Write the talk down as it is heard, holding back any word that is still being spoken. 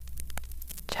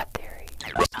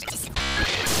Hey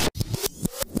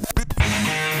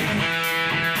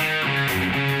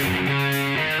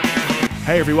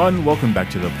everyone, welcome back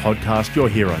to the podcast. You're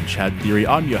here on Chad Theory.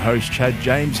 I'm your host, Chad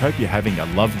James. Hope you're having a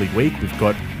lovely week. We've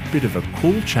got a bit of a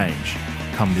cool change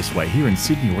come this way. Here in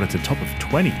Sydney, we're at the top of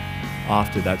 20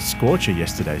 after that scorcher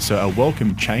yesterday. So a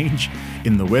welcome change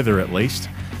in the weather at least.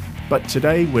 But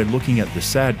today we're looking at the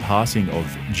sad passing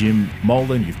of Jim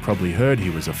Molan. You've probably heard he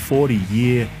was a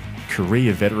 40-year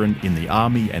career veteran in the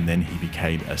army and then he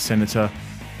became a senator.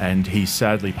 And he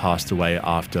sadly passed away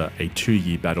after a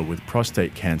 2-year battle with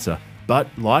prostate cancer. But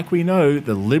like we know,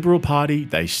 the Liberal Party,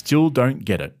 they still don't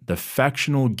get it. The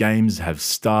factional games have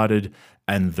started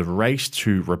and the race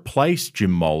to replace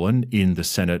Jim Molan in the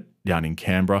Senate down in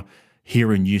Canberra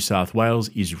here in New South Wales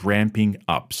is ramping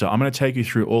up. So I'm going to take you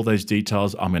through all those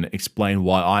details. I'm going to explain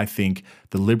why I think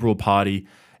the Liberal Party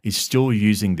is still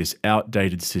using this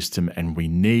outdated system and we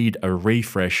need a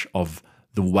refresh of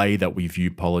the way that we view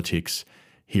politics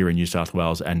here in New South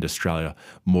Wales and Australia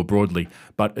more broadly.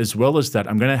 But as well as that,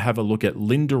 I'm going to have a look at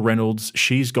Linda Reynolds.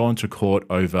 She's gone to court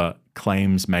over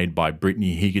claims made by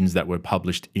Brittany Higgins that were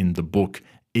published in the book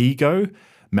Ego,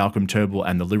 Malcolm Turnbull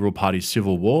and the Liberal Party's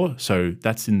Civil War. So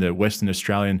that's in the Western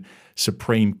Australian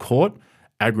Supreme Court.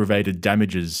 Aggravated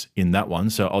damages in that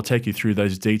one. So I'll take you through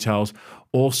those details.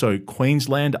 Also,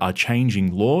 Queensland are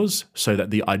changing laws so that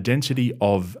the identity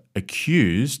of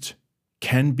accused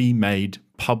can be made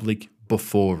public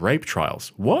before rape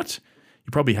trials. What?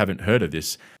 You probably haven't heard of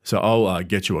this. So I'll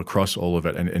get you across all of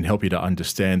it and help you to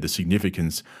understand the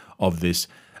significance of this.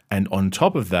 And on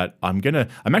top of that, I'm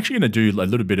actually going to do a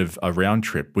little bit of a round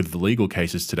trip with the legal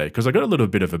cases today because I got a little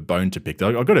bit of a bone to pick.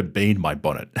 I've got a bee in my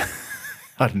bonnet.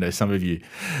 I don't know, some of you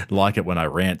like it when I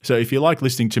rant. So if you like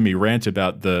listening to me rant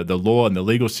about the law and the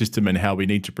legal system and how we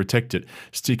need to protect it,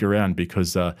 stick around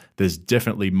because there's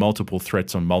definitely multiple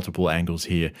threats on multiple angles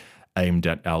here aimed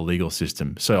at our legal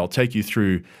system. So I'll take you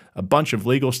through a bunch of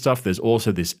legal stuff. There's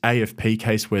also this AFP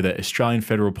case where the Australian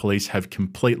Federal Police have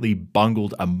completely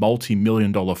bungled a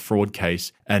multi-million-dollar fraud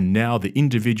case, and now the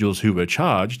individuals who were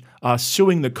charged are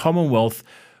suing the Commonwealth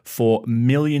for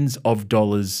millions of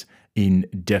dollars in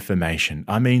defamation.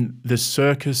 I mean, the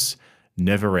circus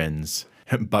never ends.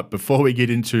 But before we get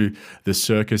into the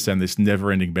circus and this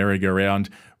never-ending merry-go-round,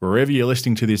 wherever you're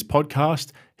listening to this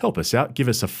podcast, help us out. Give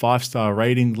us a 5-star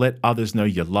rating. Let others know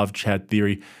you love Chad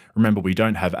Theory. Remember, we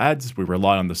don't have ads. We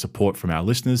rely on the support from our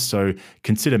listeners, so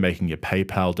consider making a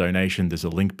PayPal donation. There's a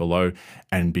link below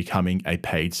and becoming a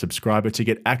paid subscriber to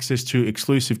get access to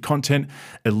exclusive content.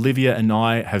 Olivia and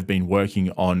I have been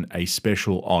working on a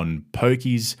special on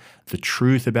pokies, the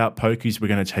truth about pokies. We're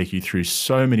going to take you through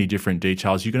so many different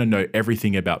details. You're going to know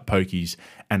everything about pokies,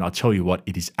 and I'll tell you what,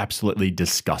 it is absolutely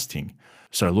disgusting.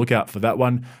 So look out for that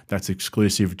one. That's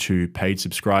exclusive to paid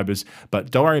subscribers.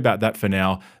 But don't worry about that for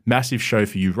now. Massive show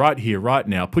for you right here, right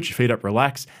now. Put your feet up,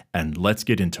 relax, and let's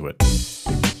get into it.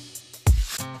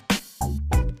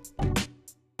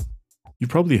 You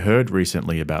probably heard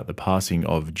recently about the passing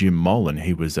of Jim Molan.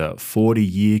 He was a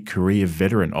 40-year career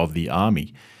veteran of the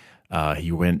army.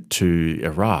 He went to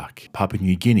Iraq, Papua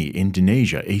New Guinea,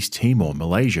 Indonesia, East Timor,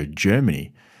 Malaysia,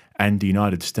 Germany, and the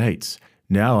United States.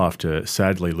 Now, after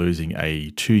sadly losing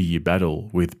a 2-year battle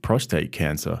with prostate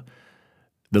cancer,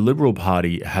 the Liberal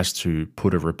Party has to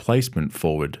put a replacement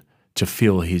forward to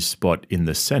fill his spot in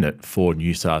the Senate for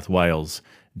New South Wales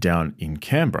down in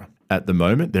Canberra. At the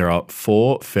moment, there are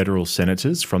 4 federal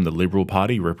senators from the Liberal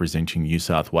Party representing New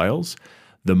South Wales.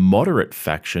 The moderate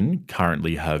faction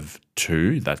currently have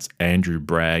 2, that's Andrew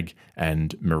Bragg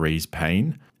and Marise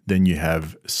Payne. Then you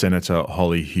have Senator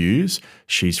Holly Hughes,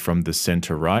 she's from the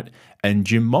centre-right, and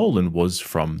Jim Molan was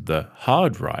from the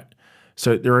hard-right.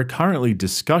 So there are currently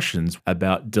discussions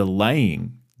about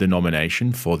delaying the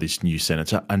nomination for this new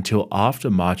senator until after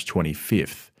March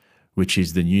 25th, which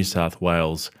is the New South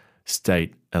Wales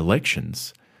state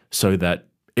elections, so that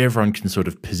everyone can sort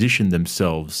of position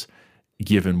themselves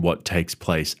given what takes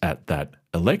place at that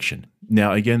election.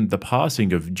 Now, again, the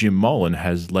passing of Jim Molan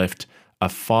has left a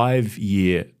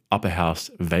 5-year upper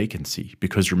house vacancy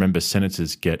because remember,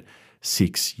 senators get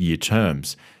 6-year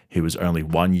terms. He was only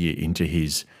 1 year into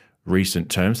his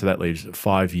recent term, so that leaves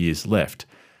 5 years left.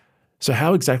 So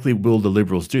how exactly will the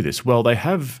Liberals do this? Well, they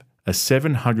have a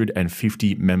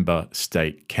 750-member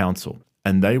state council,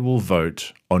 and they will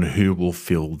vote on who will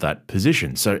fill that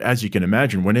position. So as you can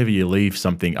imagine, whenever you leave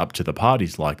something up to the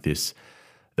parties like this,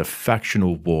 the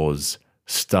factional wars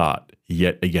start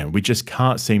yet again. We just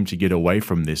can't seem to get away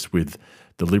from this with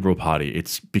the Liberal Party.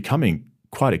 It's becoming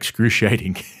quite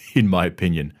excruciating, in my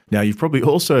opinion. Now, you've probably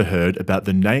also heard about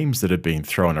the names that have been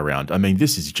thrown around. I mean,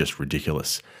 this is just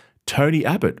ridiculous. Tony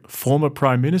Abbott, former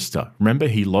Prime Minister. Remember,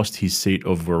 he lost his seat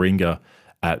of Warringah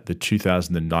at the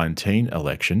 2019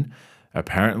 election.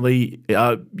 Apparently,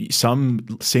 some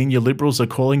senior Liberals are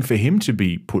calling for him to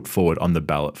be put forward on the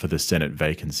ballot for the Senate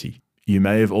vacancy. You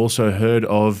may have also heard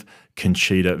of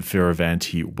Conchita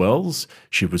Fierravanti-Wells.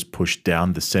 She was pushed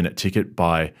down the Senate ticket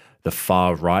by the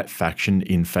far-right faction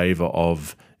in favour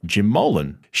of Jim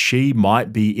Molan. She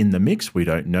might be in the mix, we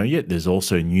don't know yet. There's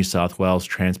also New South Wales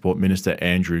Transport Minister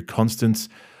Andrew Constance,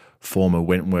 former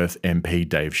Wentworth MP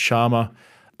Dave Sharma,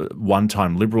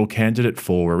 one-time Liberal candidate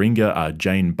for Warringah,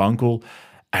 Jane Bunkle,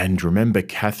 and remember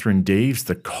Catherine Deves,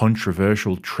 the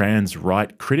controversial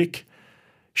trans-right critic.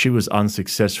 She was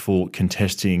unsuccessful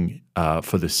contesting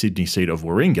for the Sydney seat of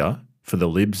Warringah for the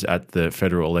Libs at the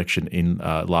federal election in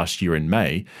last year in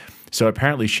May. So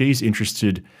apparently she's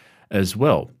interested as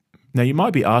well. Now, you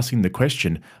might be asking the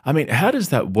question, I mean, how does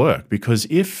that work? Because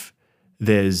if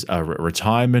there's a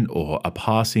retirement or a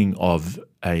passing of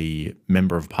a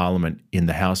member of parliament in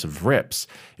the House of Reps,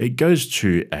 it goes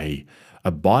to a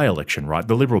by-election, right?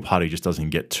 The Liberal Party just doesn't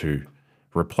get to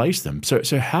replace them.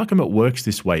 So how come it works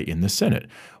this way in the Senate?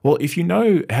 Well, if you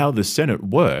know how the Senate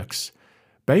works,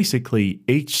 basically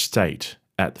each state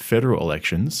at the federal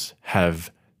elections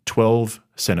have 12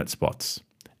 Senate spots,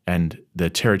 and the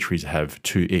territories have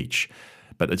 2 each.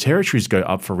 But the territories go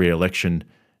up for re-election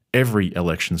every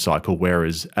election cycle,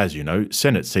 whereas, as you know,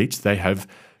 Senate seats, they have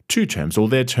 2 terms, or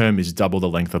their term is double the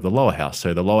length of the lower house.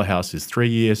 So the lower house is 3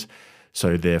 years,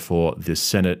 so therefore the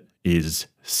Senate is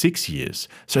 6 years.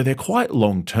 So they're quite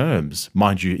long terms.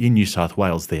 Mind you, in New South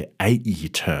Wales, they're 8-year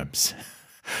terms.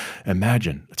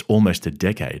 Imagine, it's almost a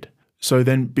decade. So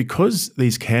then, because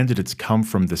these candidates come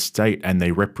from the state and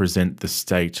they represent the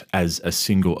state as a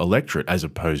single electorate, as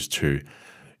opposed to,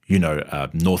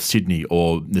 North Sydney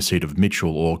or the seat of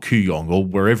Mitchell or Kooyong or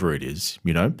wherever it is,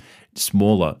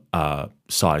 smaller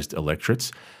sized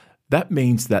electorates, that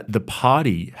means that the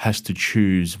party has to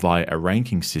choose via a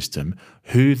ranking system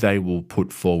who they will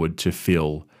put forward to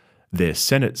fill their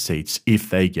Senate seats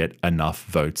if they get enough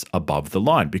votes above the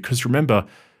line. Because remember,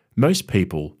 most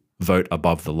people vote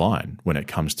above the line when it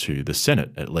comes to the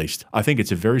Senate, at least. I think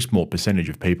it's a very small percentage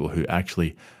of people who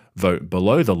actually vote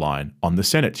below the line on the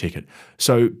Senate ticket.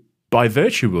 So by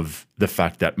virtue of the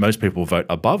fact that most people vote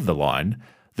above the line,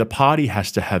 the party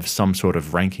has to have some sort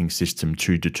of ranking system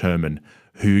to determine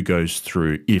who goes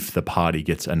through if the party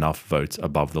gets enough votes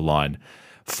above the line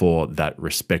for that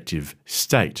respective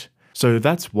state. So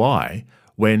that's why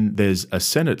when there's a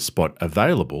Senate spot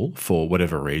available for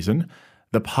whatever reason,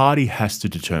 the party has to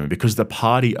determine, because the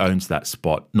party owns that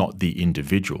spot, not the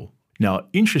individual. Now,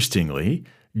 interestingly,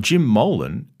 Jim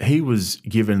Molan, he was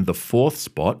given the 4th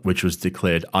spot, which was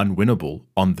declared unwinnable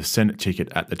on the Senate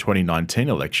ticket at the 2019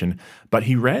 election, but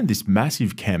he ran this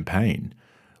massive campaign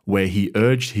where he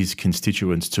urged his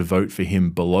constituents to vote for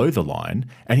him below the line,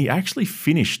 and he actually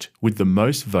finished with the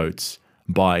most votes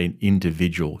by an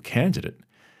individual candidate.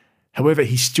 However,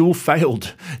 he still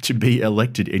failed to be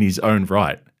elected in his own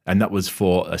right, and that was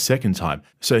for a second time.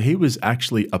 So he was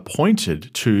actually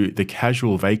appointed to the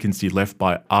casual vacancy left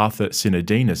by Arthur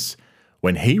Sinodinos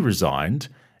when he resigned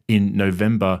in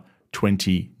November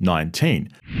 2019.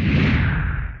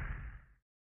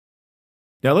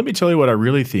 Now, let me tell you what I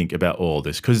really think about all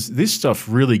this, because this stuff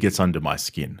really gets under my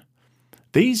skin.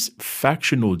 These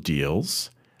factional deals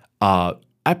are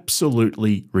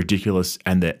absolutely ridiculous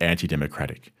and they're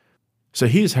anti-democratic. So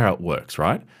here's how it works,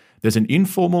 right? There's an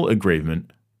informal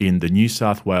agreement in the New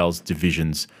South Wales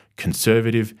division's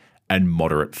conservative and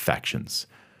moderate factions.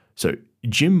 So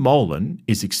Jim Molan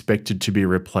is expected to be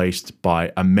replaced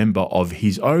by a member of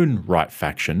his own right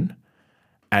faction,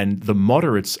 and the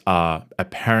moderates are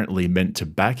apparently meant to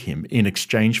back him in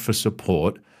exchange for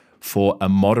support for a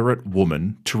moderate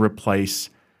woman to replace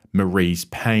Marise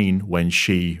Payne when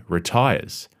she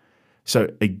retires. So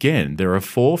again, there are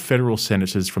 4 federal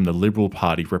senators from the Liberal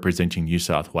Party representing New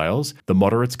South Wales. The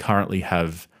moderates currently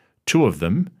have 2 of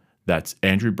them. That's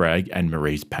Andrew Bragg and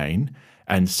Marise Payne.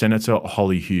 And Senator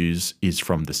Holly Hughes is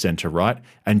from the centre-right,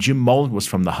 and Jim Molan was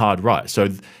from the hard-right. So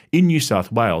in New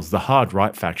South Wales, the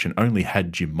hard-right faction only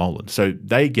had Jim Molan. So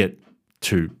they get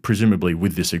to, presumably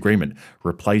with this agreement,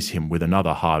 replace him with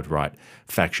another hard-right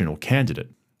factional candidate.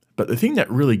 But the thing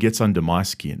that really gets under my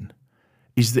skin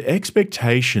is the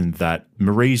expectation that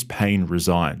Marise Payne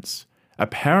resigns.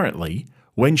 Apparently,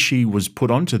 when she was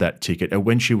put onto that ticket, and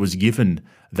when she was given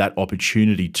that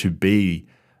opportunity to be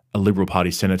a Liberal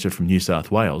Party senator from New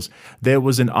South Wales, there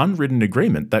was an unwritten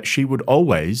agreement that she would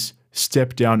always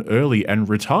step down early and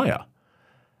retire.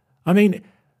 I mean,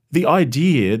 the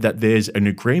idea that there's an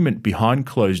agreement behind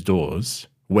closed doors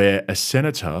where a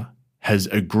senator has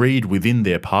agreed within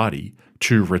their party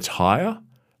to retire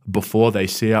before they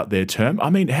see out their term. I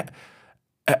mean,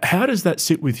 how does that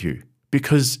sit with you?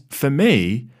 Because for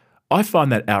me, I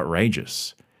find that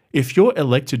outrageous. If you're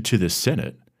elected to the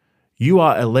Senate, you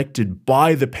are elected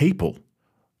by the people.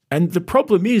 And the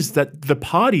problem is that the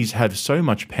parties have so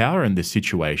much power in this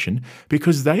situation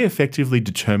because they effectively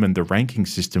determine the ranking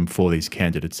system for these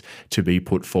candidates to be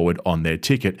put forward on their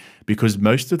ticket, because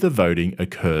most of the voting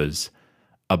occurs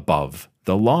above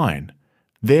the line.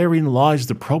 Therein lies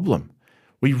the problem.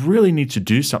 We really need to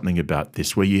do something about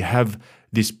this, where you have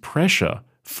this pressure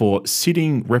for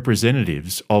sitting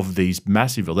representatives of these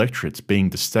massive electorates,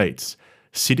 being the states,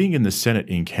 sitting in the Senate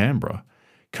in Canberra,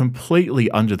 completely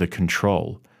under the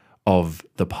control of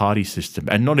the party system,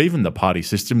 and not even the party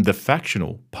system, the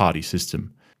factional party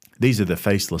system. These are the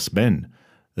faceless men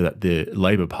that the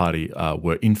Labor Party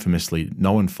were infamously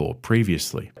known for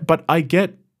previously. But I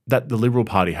get that the Liberal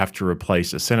Party have to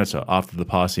replace a senator after the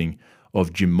passing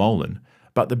of Jim Molan,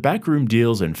 but the backroom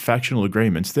deals and factional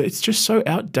agreements, it's just so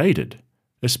outdated,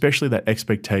 especially that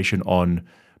expectation on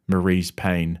Marise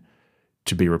Payne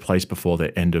to be replaced before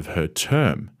the end of her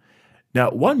term.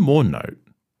 Now, one more note,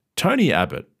 Tony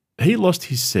Abbott, he lost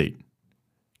his seat.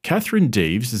 Catherine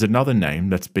Deves is another name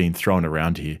that's been thrown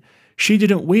around here. She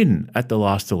didn't win at the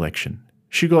last election.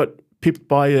 She got pipped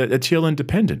by a Teal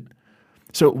independent.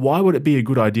 So why would it be a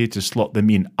good idea to slot them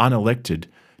in unelected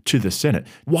to the Senate?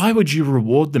 Why would you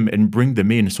reward them and bring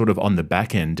them in sort of on the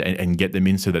back end and get them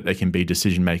in so that they can be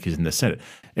decision makers in the Senate?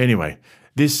 Anyway,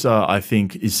 this, I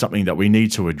think, is something that we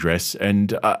need to address.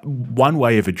 And one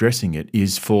way of addressing it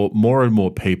is for more and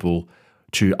more people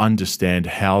to understand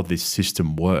how this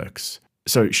system works.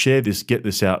 So share this, get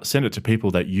this out, send it to people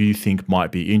that you think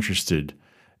might be interested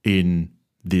in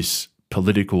this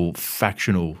political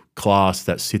factional class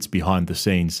that sits behind the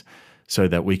scenes, so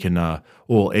that we can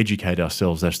all educate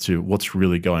ourselves as to what's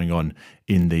really going on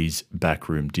in these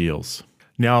backroom deals.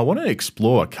 Now, I want to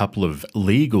explore a couple of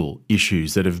legal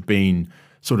issues that have been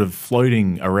sort of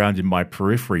floating around in my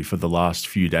periphery for the last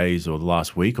few days or the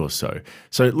last week or so.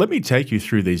 So let me take you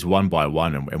through these one by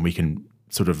one, and we can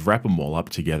sort of wrap them all up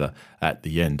together at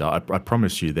the end. I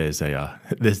promise you there's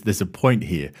a point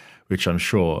here which I'm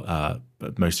sure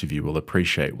most of you will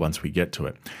appreciate once we get to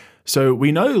it. So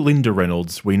we know Linda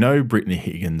Reynolds, we know Brittany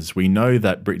Higgins, we know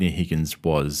that Brittany Higgins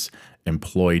was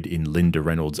employed in Linda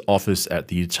Reynolds' office at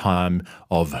the time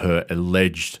of her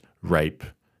alleged rape,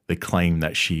 the claim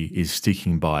that she is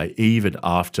sticking by even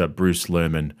after Bruce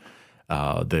Lehrmann,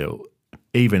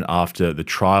 even after the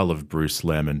trial of Bruce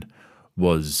Lehrmann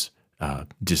was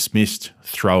dismissed,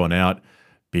 thrown out,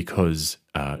 because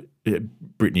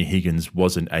Brittany Higgins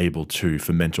wasn't able to,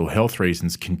 for mental health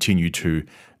reasons, continue to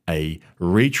a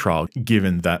retrial,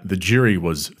 given that the jury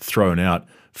was thrown out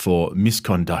for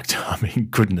misconduct. I mean,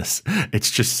 goodness,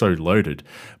 it's just so loaded.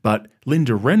 But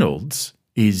Linda Reynolds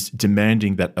is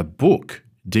demanding that a book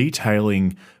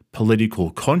detailing political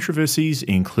controversies,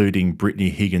 including Brittany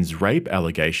Higgins' rape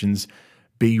allegations,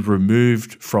 be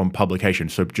removed from publication,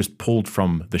 so just pulled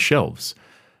from the shelves.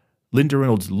 Linda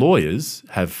Reynolds' lawyers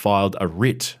have filed a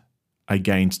writ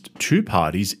against two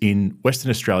parties in Western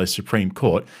Australia's Supreme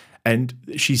Court, and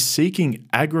she's seeking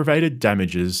aggravated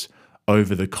damages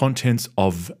over the contents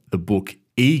of the book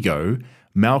Ego,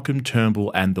 Malcolm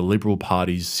Turnbull and the Liberal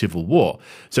Party's Civil War.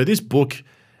 So this book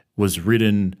was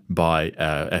written by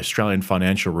an Australian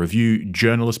Financial Review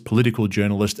journalist, political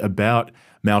journalist, about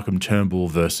Malcolm Turnbull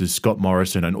versus Scott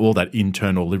Morrison and all that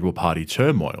internal Liberal Party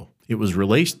turmoil. It was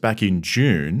released back in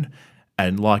June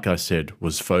and, like I said,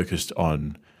 was focused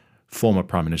on former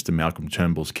Prime Minister Malcolm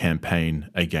Turnbull's campaign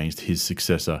against his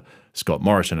successor, Scott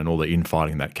Morrison, and all the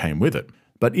infighting that came with it.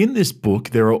 But in this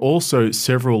book, there are also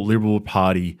several Liberal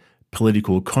Party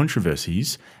political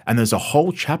controversies, and there's a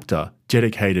whole chapter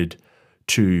dedicated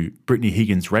to Brittany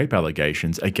Higgins' rape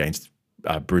allegations against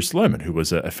Bruce Lehrmann, who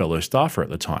was a fellow staffer at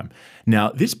the time. Now,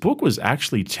 this book was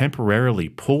actually temporarily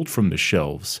pulled from the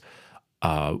shelves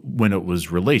when it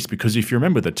was released, because if you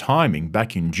remember the timing,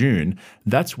 back in June,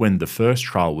 that's when the first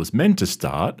trial was meant to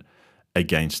start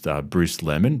against Bruce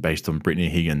Lehrmann based on Brittany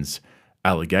Higgins'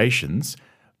 allegations,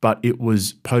 but it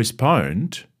was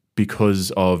postponed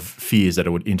because of fears that it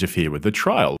would interfere with the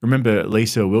trial. Remember,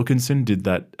 Lisa Wilkinson did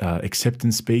that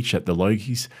acceptance speech at the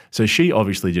Logies, so she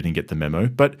obviously didn't get the memo.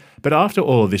 But after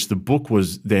all of this, the book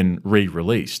was then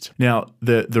re-released. Now,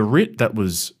 the writ that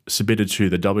was submitted to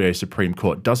the WA Supreme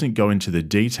Court doesn't go into the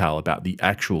detail about the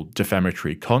actual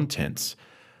defamatory contents,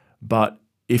 but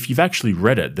if you've actually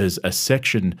read it, there's a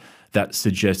section that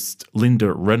suggests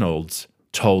Linda Reynolds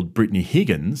told Brittany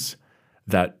Higgins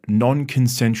that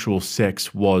non-consensual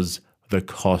sex was the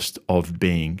cost of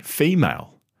being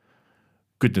female.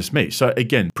 Goodness me. So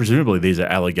again, presumably these are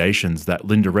allegations that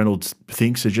Linda Reynolds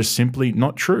thinks are just simply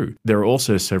not true. There are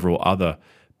also several other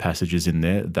passages in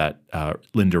there that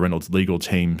Linda Reynolds' legal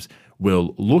teams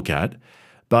will look at.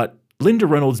 But Linda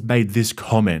Reynolds made this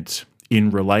comment in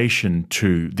relation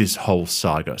to this whole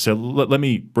saga. So let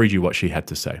me read you what she had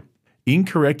to say.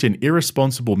 Incorrect and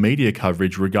irresponsible media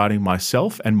coverage regarding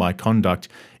myself and my conduct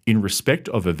in respect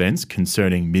of events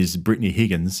concerning Ms. Brittany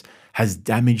Higgins has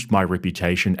damaged my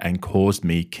reputation and caused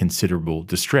me considerable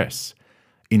distress.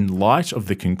 In light of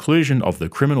the conclusion of the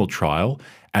criminal trial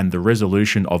and the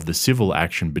resolution of the civil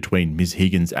action between Ms.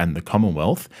 Higgins and the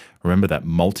Commonwealth, remember that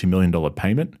multi-million-dollar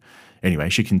payment? Anyway,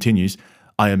 she continues,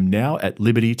 I am now at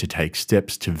liberty to take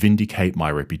steps to vindicate my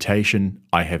reputation.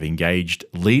 I have engaged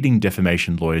leading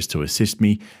defamation lawyers to assist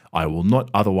me. I will not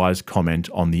otherwise comment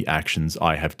on the actions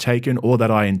I have taken or that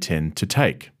I intend to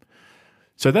take.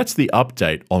 So that's the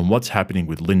update on what's happening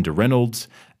with Linda Reynolds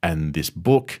and this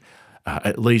book.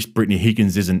 At least Brittany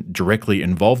Higgins isn't directly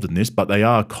involved in this, but they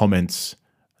are comments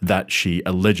that she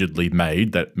allegedly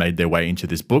made that made their way into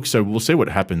this book. So we'll see what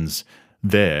happens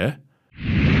there.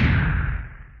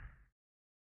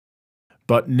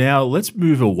 But now let's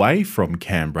move away from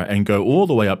Canberra and go all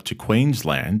the way up to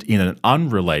Queensland in an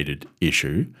unrelated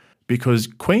issue, because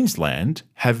Queensland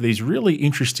have these really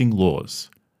interesting laws.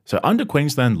 So under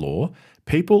Queensland law,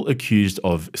 people accused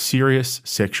of serious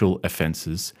sexual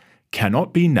offences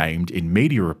cannot be named in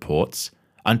media reports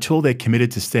until they're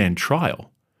committed to stand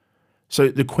trial. So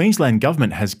the Queensland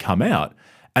government has come out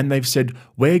and they've said,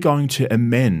 we're going to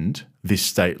amend this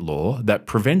state law that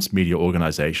prevents media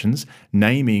organisations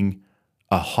naming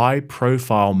a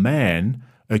high-profile man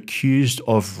accused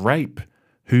of rape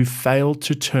who failed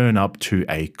to turn up to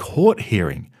a court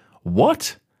hearing.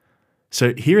 What?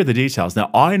 So here are the details. Now,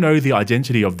 I know the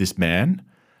identity of this man,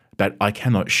 but I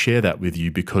cannot share that with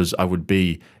you because I would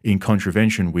be in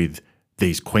contravention with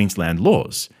these Queensland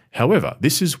laws. However,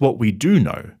 this is what we do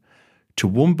know.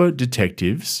 Toowoomba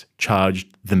detectives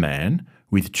charged the man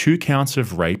with 2 counts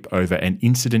of rape over an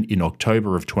incident in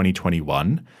October of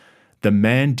 2021. The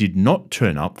man did not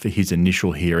turn up for his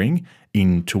initial hearing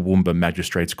in Toowoomba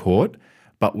Magistrates Court,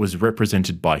 but was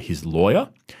represented by his lawyer.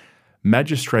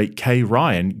 Magistrate Kay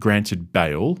Ryan granted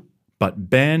bail, but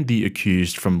banned the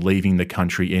accused from leaving the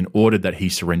country and ordered that he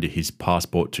surrender his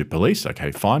passport to police.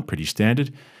 Okay, fine, pretty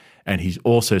standard. And he's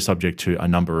also subject to a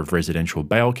number of residential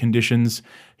bail conditions.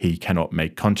 He cannot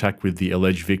make contact with the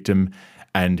alleged victim,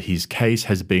 and his case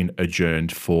has been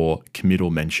adjourned for committal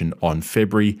mention on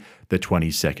February the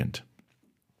 22nd.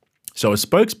 So a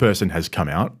spokesperson has come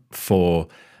out for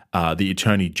the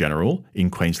Attorney General in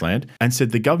Queensland and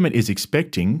said the government is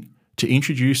expecting to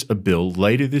introduce a bill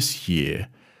later this year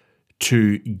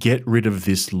to get rid of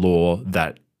this law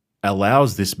that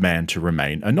allows this man to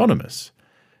remain anonymous.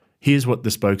 Here's what the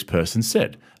spokesperson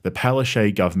said. The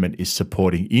Palaszczuk government is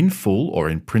supporting in full or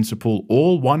in principle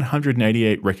all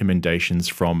 188 recommendations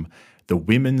from the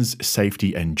Women's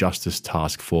Safety and Justice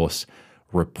Task Force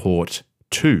Report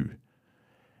 2.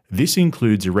 This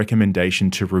includes a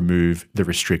recommendation to remove the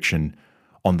restriction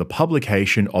on the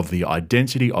publication of the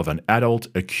identity of an adult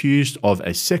accused of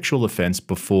a sexual offence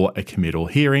before a committal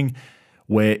hearing,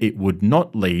 where it would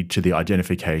not lead to the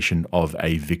identification of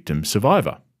a victim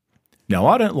survivor. Now,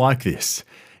 I don't like this.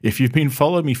 If you've been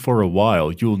following me for a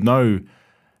while, you'll know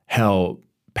how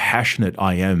passionate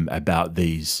I am about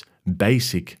these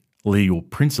basic legal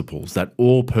principles, that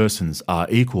all persons are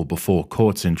equal before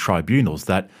courts and tribunals,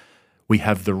 that we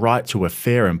have the right to a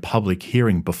fair and public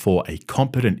hearing before a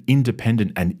competent,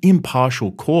 independent and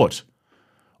impartial court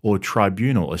or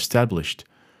tribunal established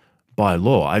by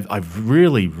law. I've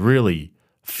really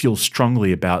feel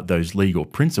strongly about those legal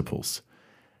principles.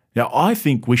 Now, I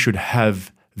think we should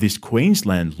have this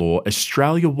Queensland law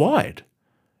Australia-wide.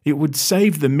 It would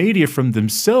save the media from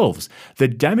themselves. The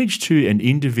damage to an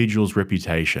individual's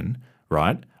reputation,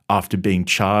 right, after being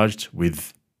charged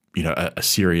with, a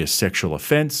serious sexual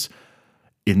offence,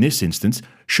 in this instance,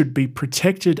 should be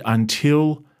protected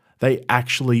until they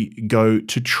actually go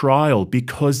to trial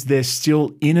because they're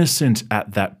still innocent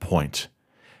at that point.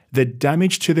 The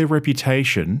damage to their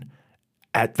reputation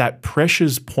at that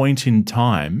precious point in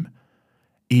time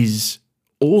is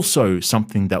also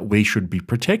something that we should be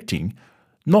protecting,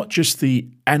 not just the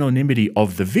anonymity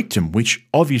of the victim, which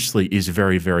obviously is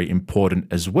very, very important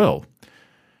as well.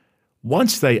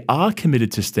 Once they are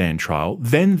committed to stand trial,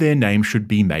 then their name should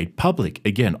be made public.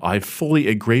 Again, I fully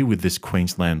agree with this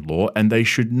Queensland law, and they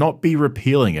should not be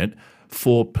repealing it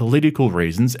for political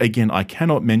reasons. Again, I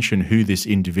cannot mention who this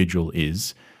individual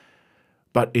is,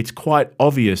 but it's quite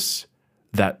obvious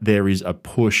that there is a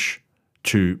push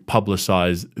to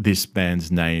publicize this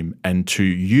man's name and to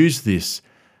use this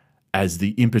as the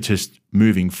impetus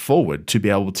moving forward to be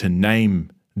able to name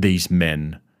these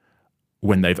men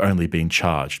when they've only been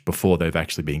charged, before they've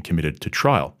actually been committed to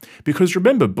trial. Because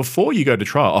remember, before you go to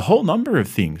trial, a whole number of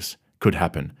things could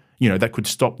happen, that could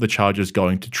stop the charges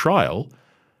going to trial,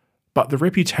 but the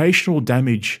reputational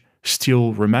damage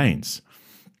still remains.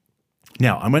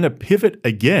 Now, I'm going to pivot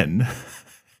again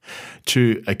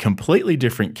to a completely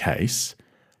different case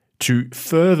to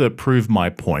further prove my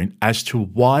point as to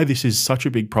why this is such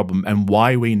a big problem and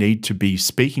why we need to be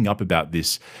speaking up about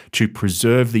this to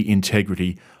preserve the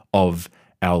integrity of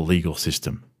our legal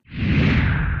system.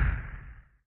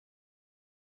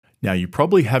 Now, you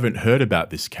probably haven't heard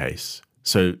about this case,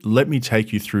 so let me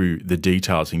take you through the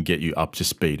details and get you up to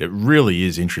speed. It really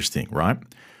is interesting, right?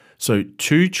 So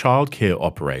 2 childcare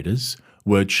operators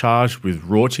were charged with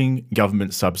rorting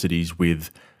government subsidies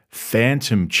with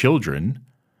phantom children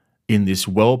in this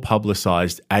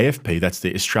well-publicised AFP, that's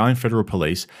the Australian Federal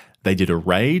Police. They did a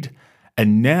raid,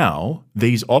 and now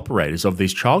these operators of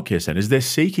these childcare centres, they're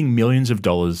seeking millions of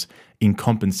dollars in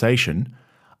compensation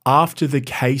after the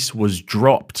case was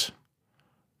dropped.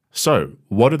 So,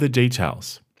 what are the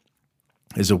details?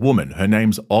 There's a woman, her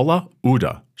name's Ola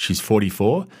Uda. She's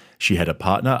 44. She had a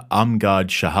partner, Amgad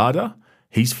Shahada.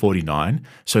 He's 49.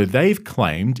 So they've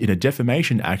claimed in a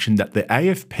defamation action that the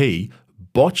AFP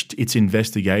botched its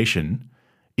investigation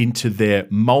into their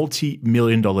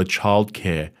multi-million-dollar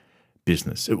childcare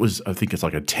business. I think it's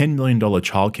like a $10 million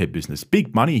childcare business.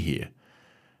 Big money here.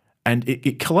 And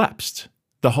it collapsed.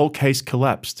 The whole case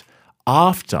collapsed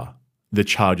after the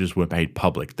charges were made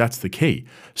public. That's the key.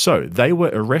 So they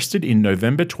were arrested in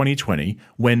November 2020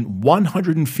 when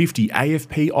 150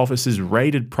 AFP officers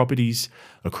raided properties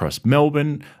across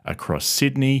Melbourne, across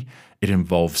Sydney. It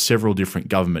involved several different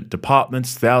government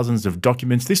departments, thousands of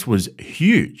documents. This was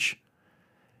huge.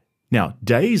 Now,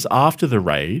 days after the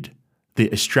raid,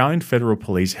 the Australian Federal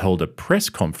Police held a press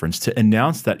conference to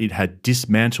announce that it had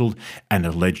dismantled an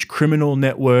alleged criminal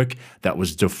network that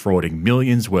was defrauding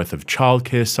millions worth of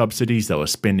childcare subsidies. They were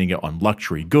spending it on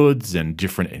luxury goods and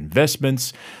different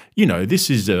investments. This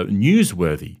is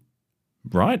newsworthy,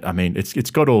 right? I mean,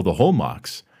 it's got all the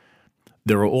hallmarks.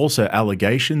 There are also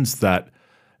allegations that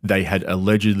they had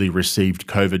allegedly received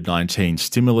COVID-19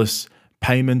 stimulus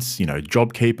payments,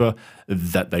 JobKeeper,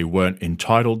 that they weren't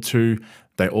entitled to.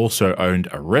 They also owned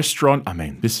a restaurant. I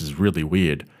mean, this is really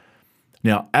weird.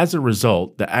 Now, as a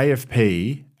result, the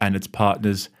AFP and its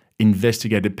partners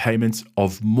investigated payments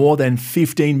of more than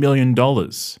 $15 million.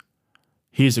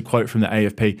 Here's a quote from the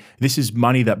AFP. "This is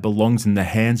money that belongs in the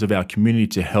hands of our community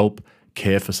to help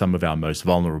care for some of our most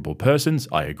vulnerable persons."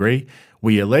 I agree.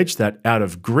 "We allege that out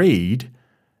of greed,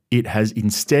 it has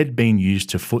instead been used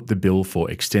to foot the bill for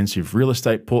extensive real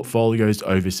estate portfolios,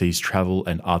 overseas travel,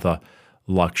 and other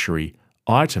luxury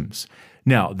items."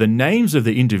 Now, the names of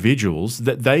the individuals,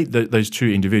 those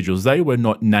 2 individuals, they were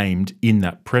not named in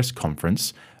that press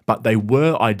conference, but they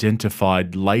were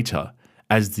identified later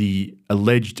as the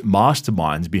alleged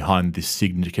masterminds behind this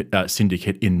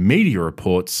syndicate in media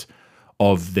reports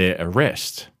of their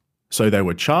arrest. So they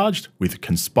were charged with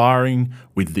conspiring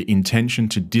with the intention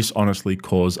to dishonestly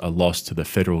cause a loss to the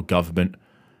federal government,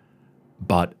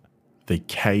 but the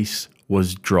case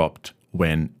was dropped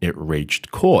when it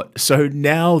reached court. So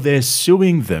now they're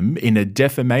suing them in a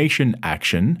defamation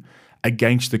action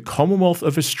against the Commonwealth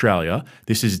of Australia.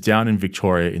 This is down in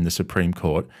Victoria in the Supreme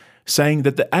Court, saying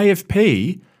that the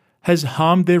AFP has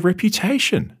harmed their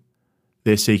reputation.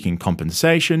 They're seeking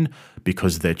compensation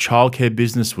because their childcare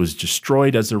business was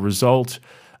destroyed as a result.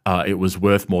 It was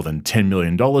worth more than $10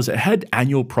 million. It had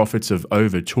annual profits of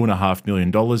over $2.5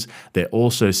 million. They're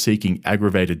also seeking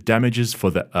aggravated damages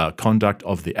for the conduct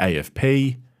of the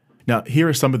AFP. Now, here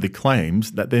are some of the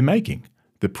claims that they're making.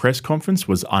 The press conference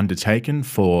was undertaken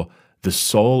for the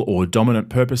sole or dominant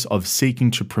purpose of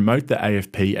seeking to promote the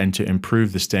AFP and to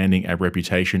improve the standing and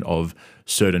reputation of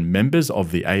certain members of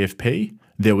the AFP.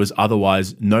 There was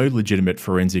otherwise no legitimate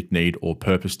forensic need or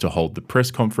purpose to hold the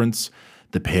press conference.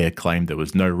 The pair claimed there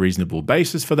was no reasonable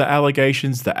basis for the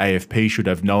allegations. The AFP should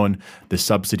have known the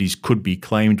subsidies could be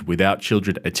claimed without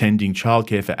children attending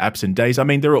childcare for absent days. I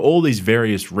mean, there are all these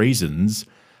various reasons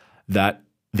that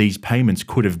these payments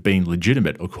could have been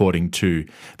legitimate according to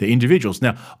the individuals.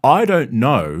 Now, I don't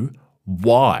know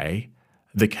why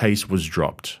the case was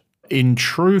dropped. In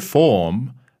true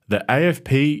form, the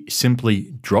AFP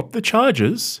simply dropped the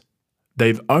charges.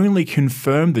 They've only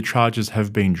confirmed the charges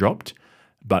have been dropped,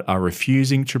 but are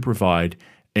refusing to provide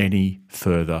any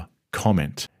further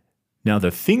comment. Now,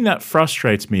 the thing that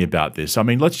frustrates me about this, I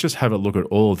mean, let's just have a look at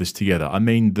all of this together. I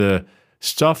mean, the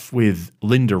Stuff with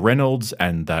Linda Reynolds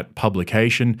and that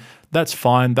publication, that's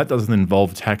fine. That doesn't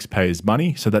involve taxpayers'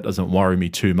 money, so that doesn't worry me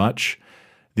too much.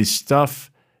 This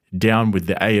stuff down with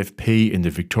the AFP in the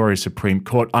Victoria Supreme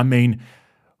Court, I mean,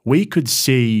 we could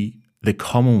see the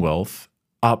Commonwealth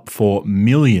up for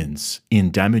millions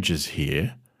in damages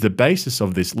here. The basis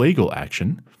of this legal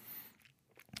action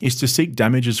is to seek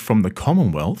damages from the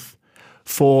Commonwealth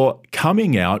for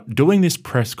coming out, doing this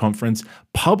press conference,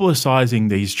 publicising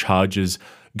these charges,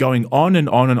 going on and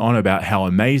on and on about how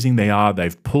amazing they are.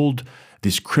 They've pulled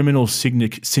this criminal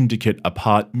syndicate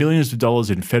apart, millions of dollars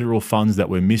in federal funds that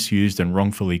were misused and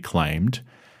wrongfully claimed,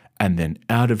 and then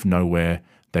out of nowhere,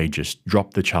 they just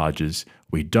drop the charges.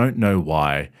 We don't know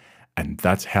why, and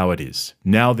that's how it is.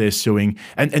 Now they're suing,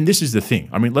 and this is the thing.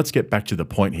 I mean, let's get back to the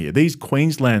point here. These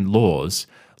Queensland laws,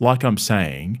 like I'm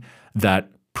saying, that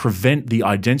prevent the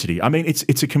identity. I mean,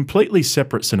 it's a completely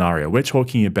separate scenario. We're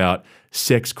talking about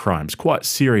sex crimes, quite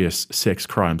serious sex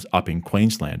crimes up in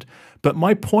Queensland. But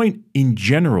my point in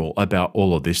general about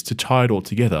all of this, to tie it all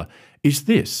together, is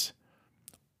this.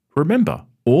 Remember,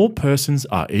 all persons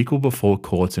are equal before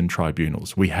courts and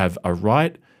tribunals. We have a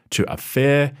right to a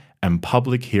fair and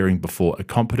public hearing before a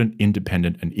competent,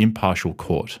 independent, and impartial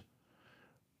court.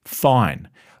 Fine.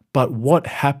 But what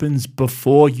happens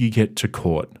before you get to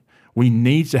court? We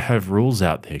need to have rules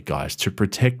out there, guys, to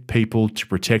protect people, to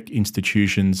protect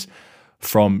institutions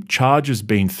from charges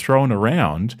being thrown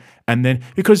around. And then,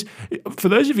 because for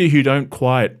those of you who don't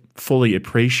quite fully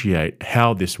appreciate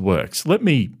how this works, let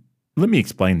me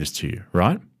explain this to you,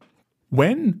 right?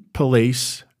 When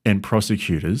police and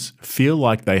prosecutors feel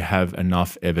like they have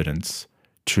enough evidence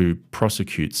to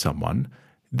prosecute someone,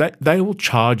 they will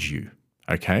charge you,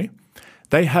 okay?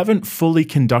 They haven't fully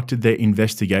conducted their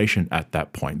investigation at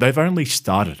that point. They've only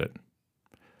started it.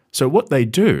 So what they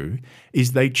do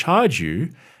is they charge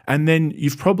you, and then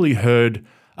you've probably heard,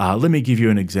 let me give you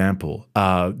an example,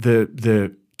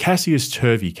 the Cassius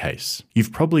Turvey case.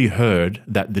 You've probably heard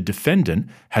that the defendant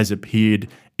has appeared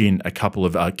in a couple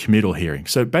of committal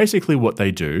hearings. So basically what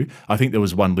they do, I think there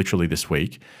was one literally this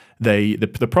week,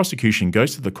 the prosecution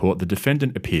goes to the court, the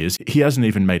defendant appears, he hasn't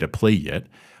even made a plea yet,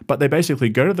 but they basically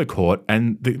go to the court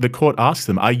and the court asks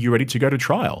them, are you ready to go to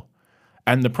trial?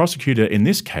 And the prosecutor in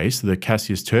this case, the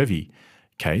Cassius Turvey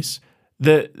case,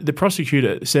 the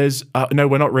prosecutor says, no,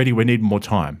 we're not ready, we need more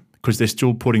time, because they're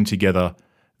still putting together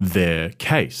their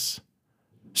case.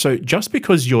 So just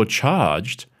because you're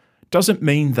charged doesn't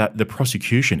mean that the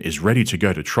prosecution is ready to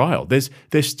go to trial.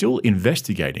 They're still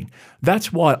investigating.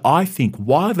 That's why I think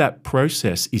while that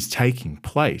process is taking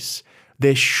place,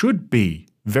 there should be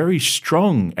very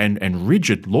strong and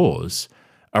rigid laws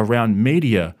around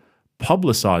media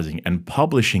publicizing and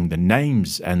publishing the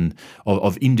names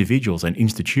of individuals and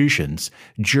institutions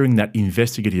during that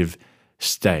investigative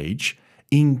stage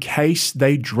in case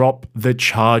they drop the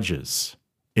charges.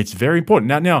 It's very important.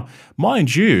 Now,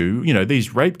 mind you,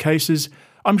 these rape cases,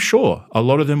 I'm sure a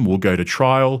lot of them will go to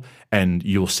trial and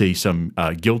you'll see some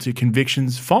guilty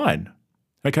convictions. Fine.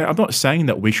 Okay, I'm not saying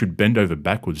that we should bend over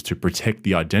backwards to protect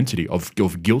the identity of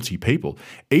guilty people.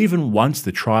 Even once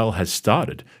the trial has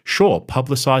started, sure,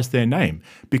 publicize their name,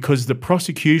 because the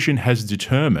prosecution has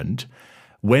determined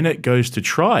when it goes to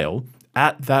trial,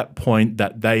 at that point,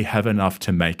 that they have enough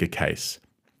to make a case.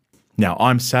 Now,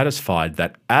 I'm satisfied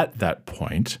that at that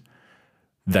point,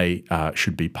 they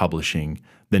should be publishing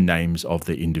the names of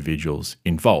the individuals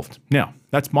involved. Now,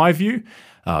 that's my view.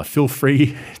 Feel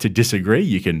free to disagree.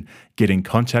 You can get in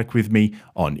contact with me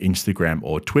on Instagram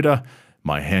or Twitter.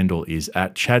 My handle is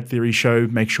 @ChadTheoryShow.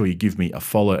 Make sure you give me a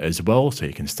follow as well so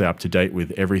you can stay up to date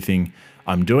with everything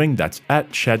I'm doing. That's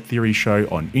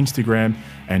 @ChadTheoryShow on Instagram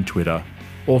and Twitter.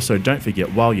 Also, don't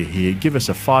forget, while you're here, give us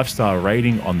a 5-star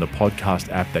rating on the podcast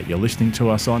app that you're listening to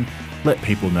us on. Let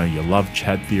people know you love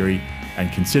Chad Theory,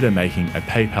 and consider making a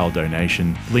PayPal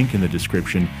donation, link in the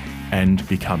description, and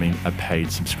becoming a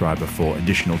paid subscriber for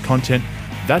additional content.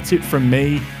 That's it from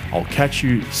me. I'll catch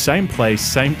you same place,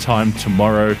 same time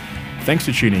tomorrow. Thanks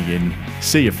for tuning in.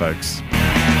 See you, folks.